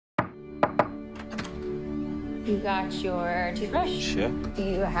You got your toothbrush? Check. Do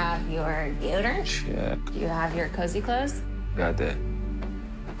you have your deodorant? Check. Do you have your cozy clothes? Got that.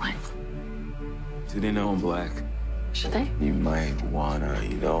 What? Do they know I'm black? Should they? You might wanna,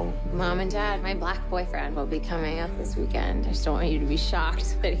 Mom and Dad, my black boyfriend will be coming up this weekend. I just don't want you to be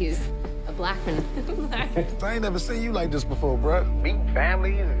shocked that he's a black man. I ain't never seen you like this before, bruh. Meeting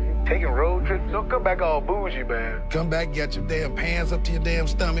families and taking road trips. Don't come back all bougie, man. Come back, get your damn pants up to your damn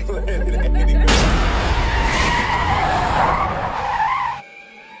stomach.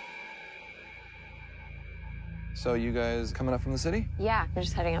 So you guys coming up from the city? Yeah, we're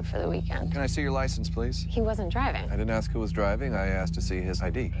just heading up for the weekend. Can I see your license, please? He wasn't driving. I didn't ask who was driving. I asked to see his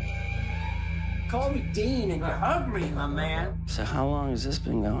ID. Call me Dean and you're hungry, my man. So how long has this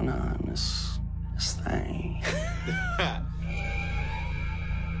been going on, this thing?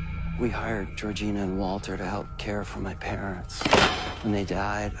 We hired Georgina and Walter to help care for my parents. When they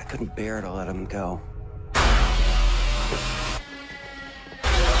died, I couldn't bear to let them go.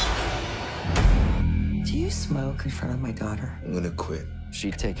 Do you smoke in front of my daughter? I'm gonna quit.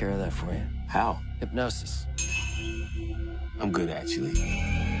 She'd take care of that for you. How? Hypnosis. I'm good, actually.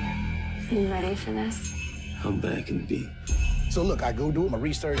 You ready for this? I'm back in the beat. So look, I go do my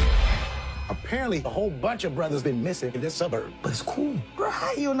research. Apparently, a whole bunch of brothers been missing in this suburb. But it's cool. Bro,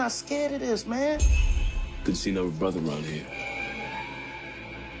 how you not scared of this, man? Good to see another brother around here.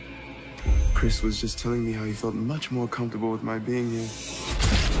 Chris was just telling me how he felt much more comfortable with my being here.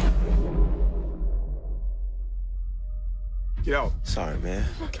 Get out. Sorry, man.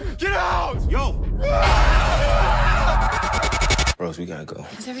 Get out! Yo! Rose, we gotta go.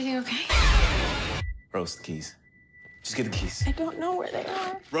 Is everything okay? Rose, the keys. Just get the keys. I don't know where they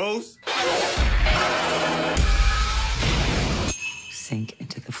are. Rose? Sink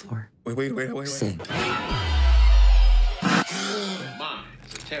into the floor. Wait. Sink. Mine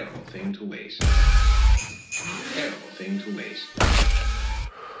is a terrible thing to waste. Terrible thing to waste.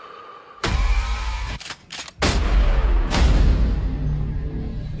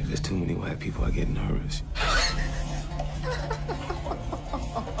 If there's too many white people, I get nervous.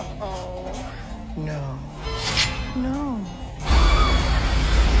 No. No.